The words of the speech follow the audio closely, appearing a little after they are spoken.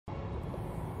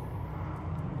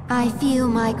I feel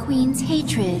my queen's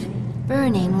hatred,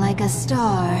 burning like a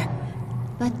star.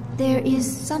 But there is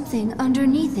something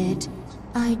underneath it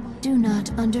I do not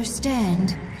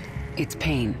understand. It's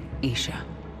pain, Isha.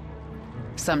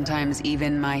 Sometimes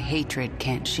even my hatred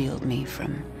can't shield me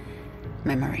from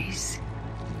memories.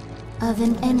 Of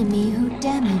an enemy who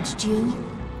damaged you?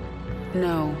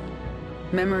 No.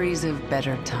 Memories of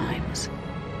better times.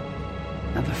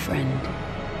 Of a friend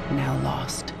now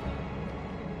lost.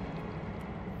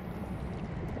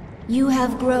 You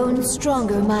have grown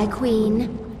stronger, my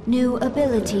queen. New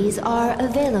abilities are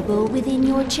available within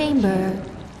your chamber.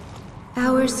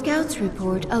 Our scouts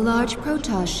report a large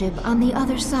Protoss ship on the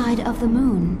other side of the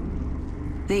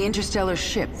moon. The interstellar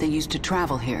ship they used to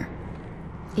travel here.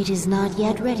 It is not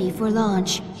yet ready for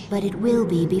launch, but it will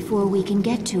be before we can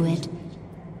get to it.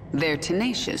 They're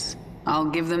tenacious. I'll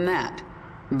give them that.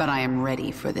 But I am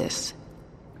ready for this.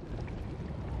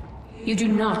 You do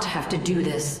not have to do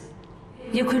this.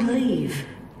 You could leave.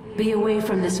 Be away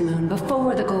from this moon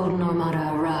before the Golden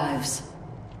Armada arrives.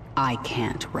 I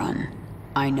can't run.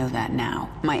 I know that now.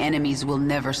 My enemies will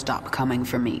never stop coming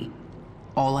for me.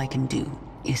 All I can do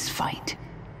is fight.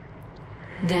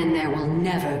 Then there will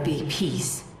never be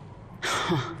peace.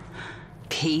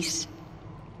 Peace?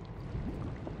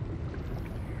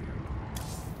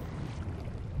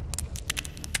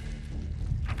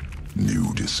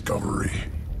 New discovery.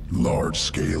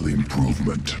 Large-scale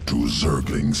improvement to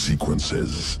zergling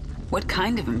sequences. What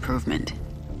kind of improvement?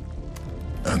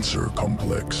 Answer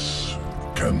complex.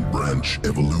 Can branch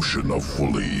evolution of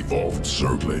fully evolved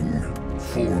zergling.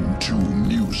 Form 2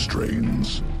 new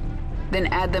strains. Then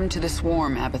add them to the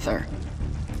swarm, Abathur.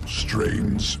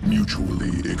 Strains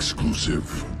mutually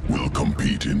exclusive. Will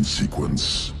compete in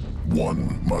sequence.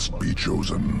 One must be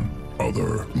chosen.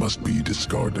 Other must be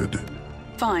discarded.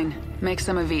 Fine. Make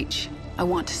some of each. I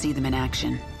want to see them in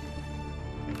action.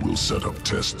 We'll set up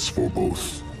tests for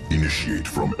both. Initiate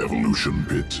from evolution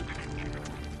pit.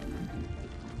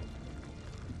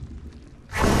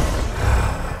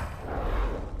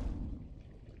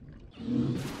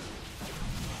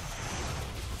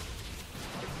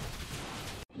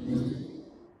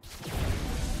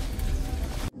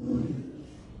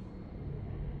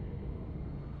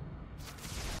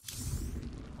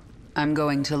 I'm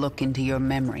going to look into your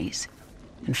memories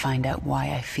and find out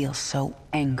why I feel so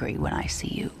angry when I see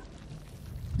you.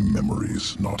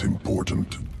 Memories not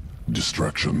important.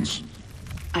 Distractions.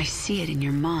 I see it in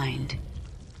your mind.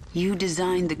 You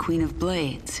designed the Queen of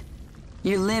Blades.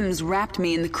 Your limbs wrapped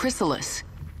me in the chrysalis.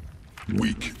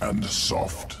 Weak and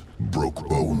soft. Broke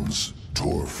bones.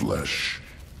 Tore flesh.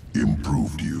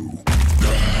 Improved you.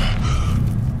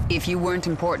 If you weren't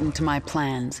important to my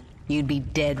plans, you'd be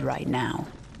dead right now.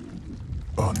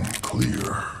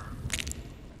 Unclear.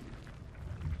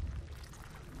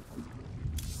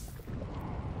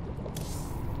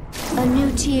 A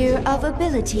new tier of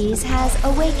abilities has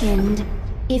awakened.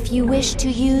 If you wish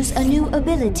to use a new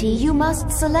ability, you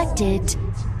must select it.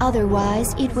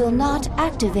 Otherwise, it will not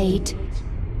activate.